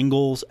Cincinnati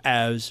Bengals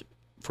as,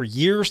 for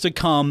years to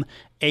come,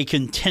 a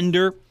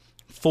contender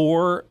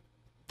for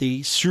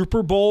the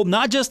Super Bowl,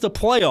 not just the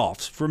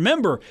playoffs.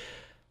 Remember,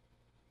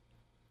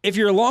 if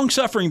you're a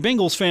long-suffering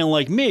Bengals fan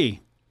like me,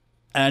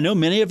 and I know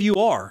many of you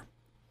are,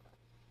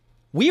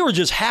 we were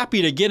just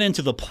happy to get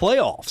into the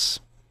playoffs,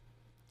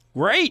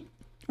 right?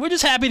 We're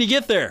just happy to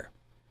get there.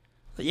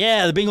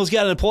 Yeah, the Bengals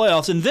got in the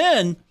playoffs, and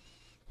then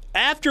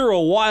after a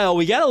while,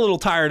 we got a little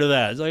tired of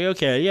that. It's like,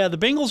 okay, yeah, the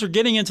Bengals are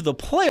getting into the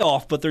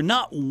playoff, but they're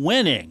not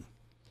winning.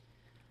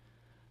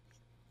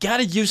 Got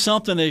to do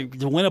something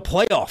to win a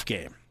playoff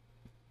game.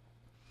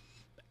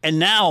 And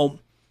now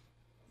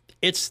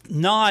it's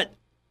not,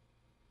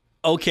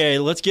 okay,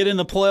 let's get in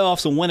the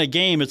playoffs and win a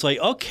game. It's like,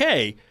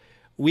 okay,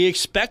 we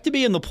expect to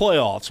be in the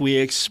playoffs. We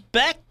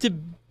expect to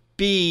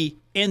be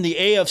in the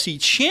AFC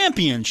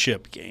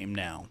Championship game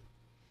now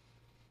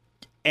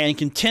and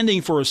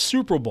contending for a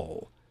Super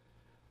Bowl.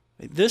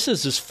 This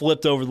has just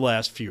flipped over the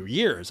last few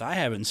years. I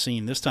haven't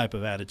seen this type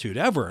of attitude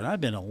ever, and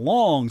I've been a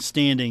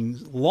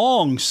long-standing,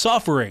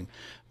 long-suffering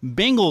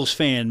Bengals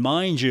fan,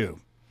 mind you.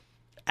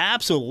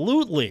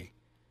 Absolutely.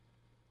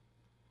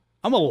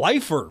 I'm a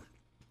lifer.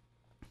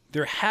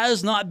 There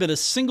has not been a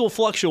single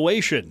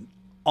fluctuation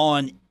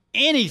on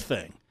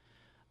anything.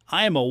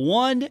 I am a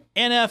one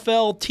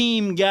NFL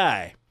team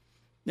guy.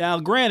 Now,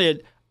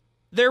 granted,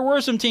 there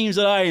were some teams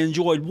that I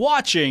enjoyed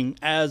watching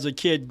as a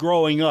kid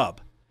growing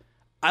up.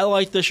 I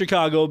liked the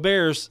Chicago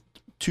Bears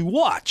to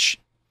watch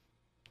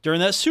during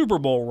that Super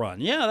Bowl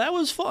run. Yeah, that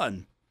was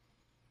fun.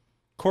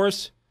 Of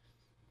course,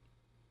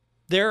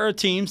 there are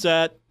teams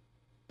that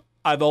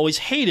I've always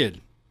hated.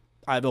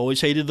 I've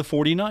always hated the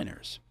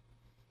 49ers.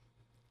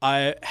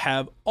 I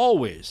have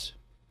always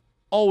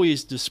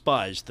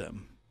despised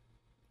them.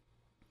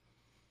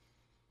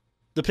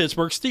 The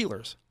Pittsburgh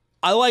Steelers.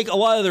 I like a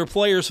lot of their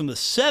players from the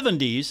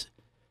 70s,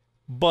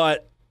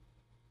 but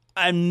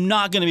I'm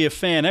not going to be a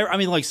fan. I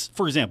mean, like,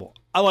 for example,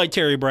 I like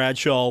Terry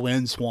Bradshaw,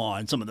 Lynn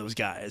Swann, some of those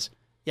guys.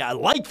 Yeah, I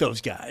like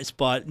those guys,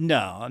 but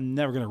no, I'm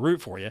never going to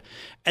root for you.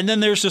 And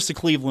then there's just the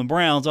Cleveland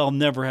Browns. I'll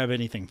never have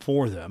anything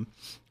for them.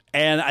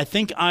 And I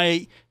think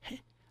I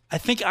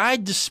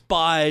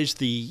despise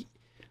the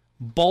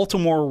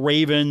Baltimore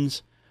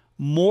Ravens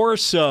more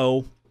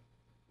so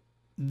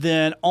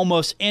than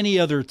almost any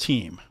other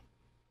team.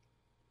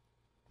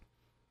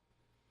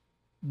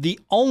 The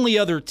only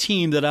other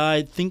team that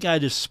I think I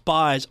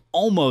despise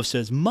almost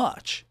as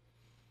much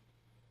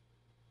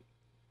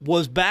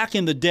was back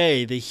in the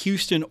day, the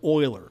Houston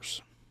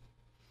Oilers.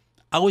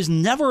 I was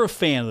never a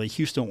fan of the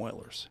Houston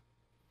Oilers.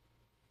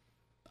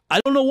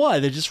 I don't know why.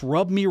 They just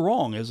rubbed me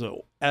wrong as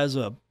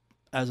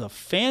a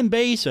fan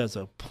base, as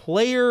a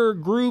player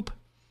group,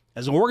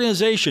 as an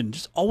organization,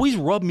 just always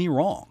rubbed me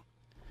wrong.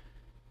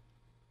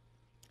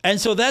 And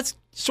so that's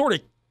sort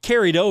of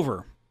carried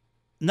over.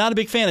 Not a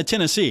big fan of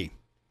Tennessee.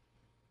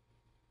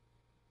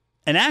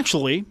 And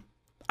actually,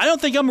 I don't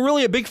think I'm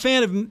really a big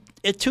fan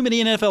of too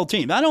many NFL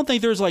teams. I don't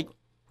think there's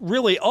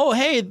really,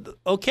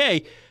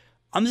 okay,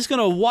 I'm just going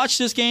to watch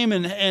this game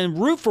and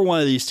root for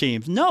one of these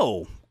teams.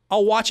 No,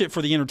 I'll watch it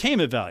for the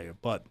entertainment value.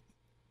 But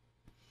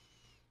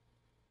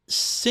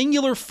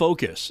singular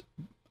focus,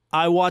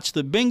 I watch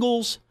the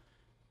Bengals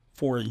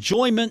for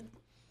enjoyment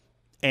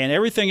and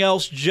everything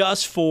else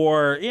just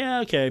for,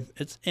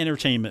 it's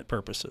entertainment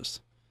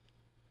purposes.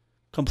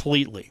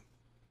 Completely.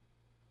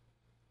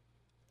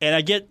 And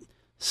I get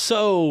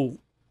so,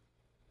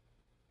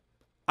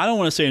 I don't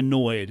want to say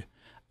annoyed.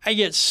 I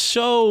get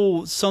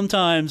so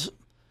sometimes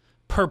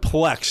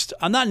perplexed.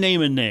 I'm not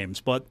naming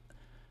names, but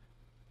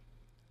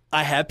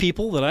I have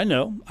people that I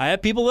know. I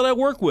have people that I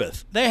work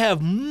with. They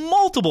have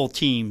multiple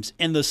teams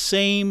in the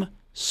same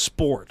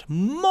sport.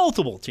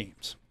 Multiple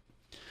teams.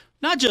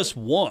 Not just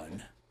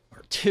one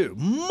or two.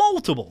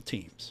 Multiple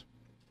teams.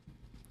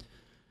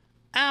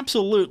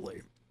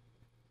 Absolutely.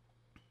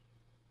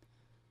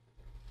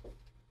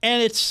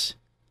 And it's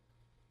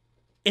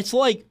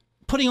like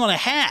putting on a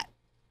hat.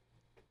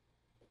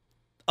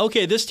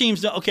 Okay, this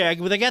team's okay.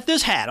 They got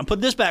this hat. I'm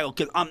putting this back.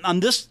 Okay, I'm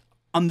this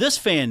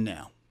fan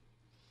now.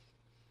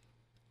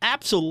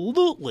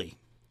 Absolutely.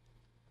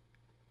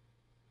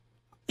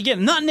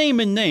 Again, not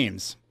naming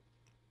names.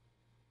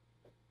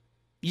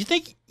 You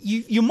think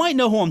you might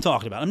know who I'm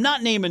talking about. I'm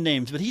not naming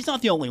names, but he's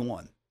not the only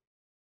one.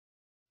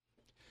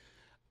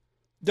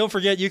 Don't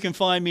forget, you can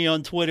find me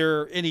on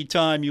Twitter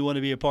anytime you want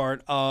to be a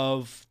part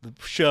of the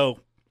show.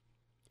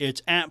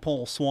 It's at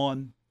Paul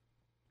Swann.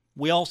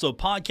 We also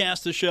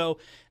podcast the show,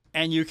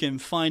 and you can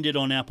find it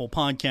on Apple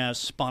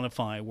Podcasts,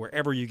 Spotify,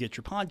 wherever you get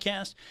your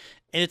podcast.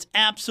 And it's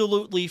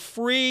absolutely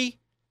free.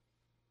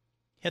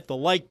 Hit the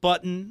like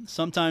button.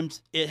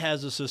 Sometimes it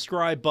has a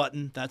subscribe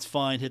button. That's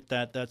fine. Hit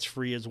that. That's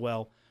free as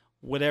well.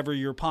 Whatever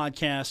your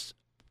podcast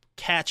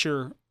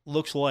catcher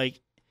looks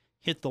like,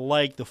 hit the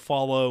like, the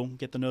follow,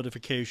 get the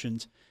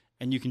notifications,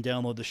 and you can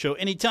download the show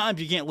anytime.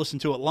 If you can't listen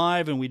to it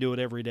live, and we do it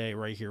every day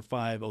right here,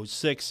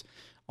 5:06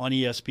 on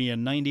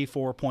ESPN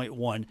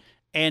 94.1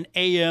 and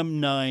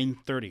AM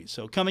 930.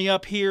 So coming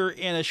up here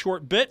in a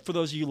short bit, for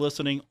those of you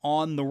listening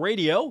on the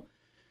radio,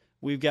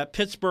 we've got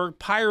Pittsburgh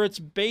Pirates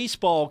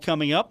baseball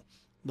coming up.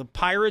 The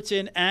Pirates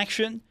in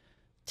action,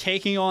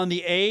 taking on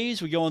the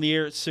A's. We go on the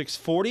air at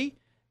 6:40.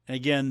 And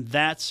again,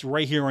 that's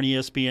right here on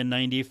ESPN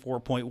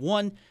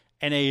 94.1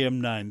 and AM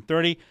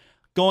 930.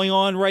 Going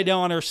on right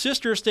now on our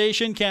sister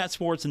station, Cat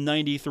Sports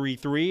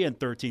 93.3 and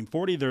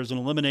 1340. There's an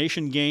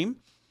elimination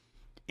game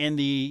in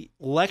the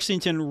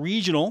Lexington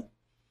Regional,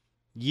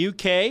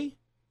 UK,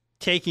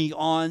 taking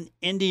on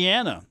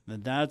Indiana.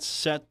 And that's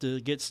set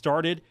to get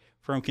started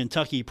from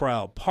Kentucky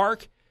Proud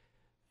Park.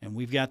 And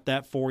we've got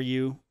that for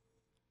you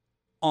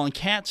on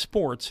Cat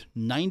Sports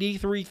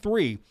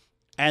 93.3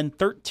 and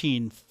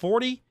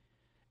 1340.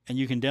 And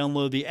you can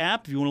download the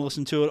app if you want to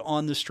listen to it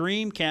on the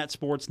stream,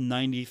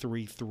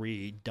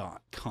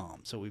 catsports933.com.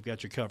 So we've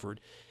got you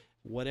covered,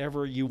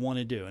 whatever you want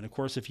to do. And, of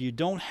course, if you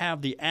don't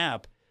have the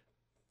app,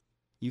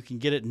 you can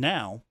get it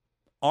now,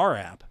 our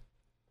app.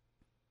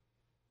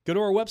 Go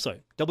to our website,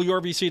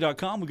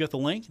 wrvc.com. We've got the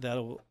link.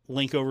 That'll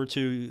link over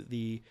to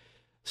the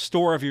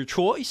store of your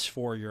choice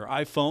for your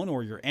iPhone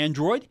or your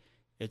Android.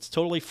 It's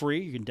totally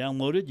free. You can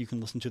download it. You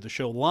can listen to the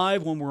show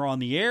live when we're on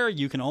the air.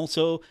 You can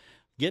also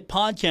get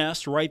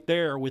podcasts right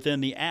there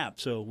within the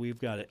app. So we've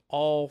got it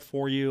all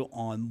for you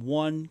on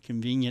one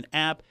convenient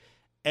app.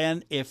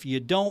 And if you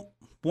don't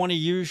want to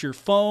use your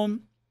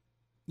phone,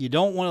 you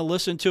don't want to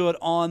listen to it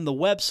on the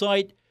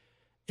website,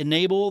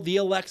 enable the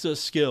Alexa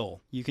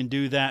skill. You can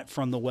do that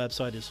from the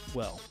website as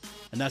well.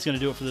 And that's going to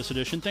do it for this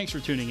edition. Thanks for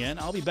tuning in.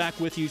 I'll be back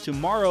with you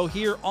tomorrow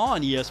here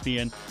on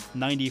ESPN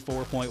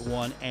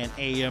 94.1 and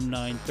AM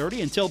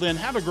 930. Until then,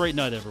 have a great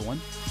night,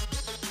 everyone.